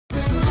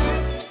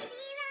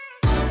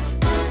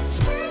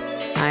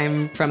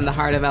I'm from the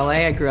heart of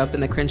LA. I grew up in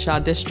the Crenshaw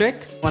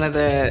district, one of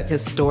the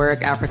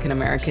historic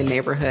African-American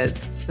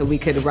neighborhoods. So we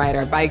could ride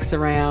our bikes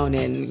around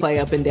and play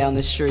up and down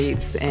the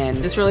streets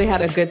and just really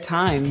had a good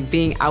time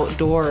being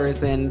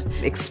outdoors and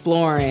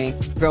exploring.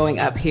 Growing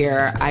up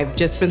here, I've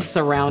just been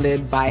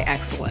surrounded by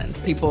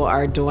excellence. People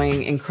are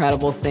doing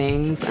incredible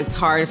things. It's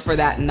hard for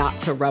that not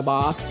to rub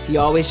off. You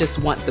always just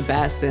want the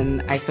best,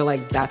 and I feel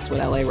like that's what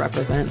LA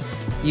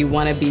represents. You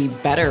want to be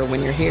better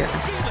when you're here.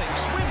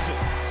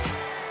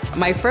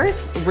 My first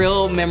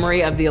real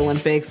memory of the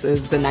Olympics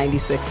is the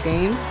 '96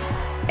 games,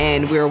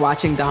 and we were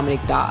watching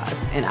Dominique Dawes,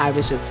 and I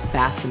was just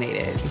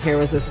fascinated. Here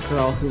was this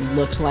girl who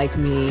looked like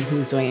me,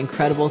 who's doing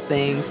incredible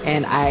things,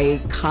 and I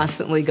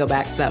constantly go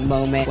back to that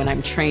moment when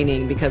I'm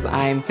training because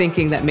I'm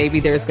thinking that maybe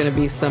there's going to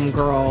be some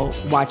girl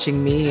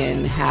watching me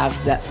and have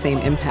that same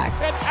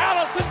impact. And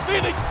Allyson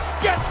Felix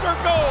gets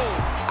her goal!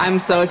 I'm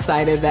so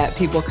excited that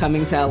people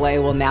coming to LA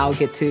will now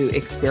get to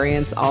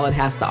experience all it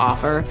has to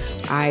offer.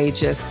 I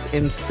just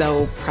am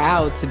so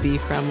proud to be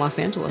from Los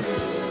Angeles.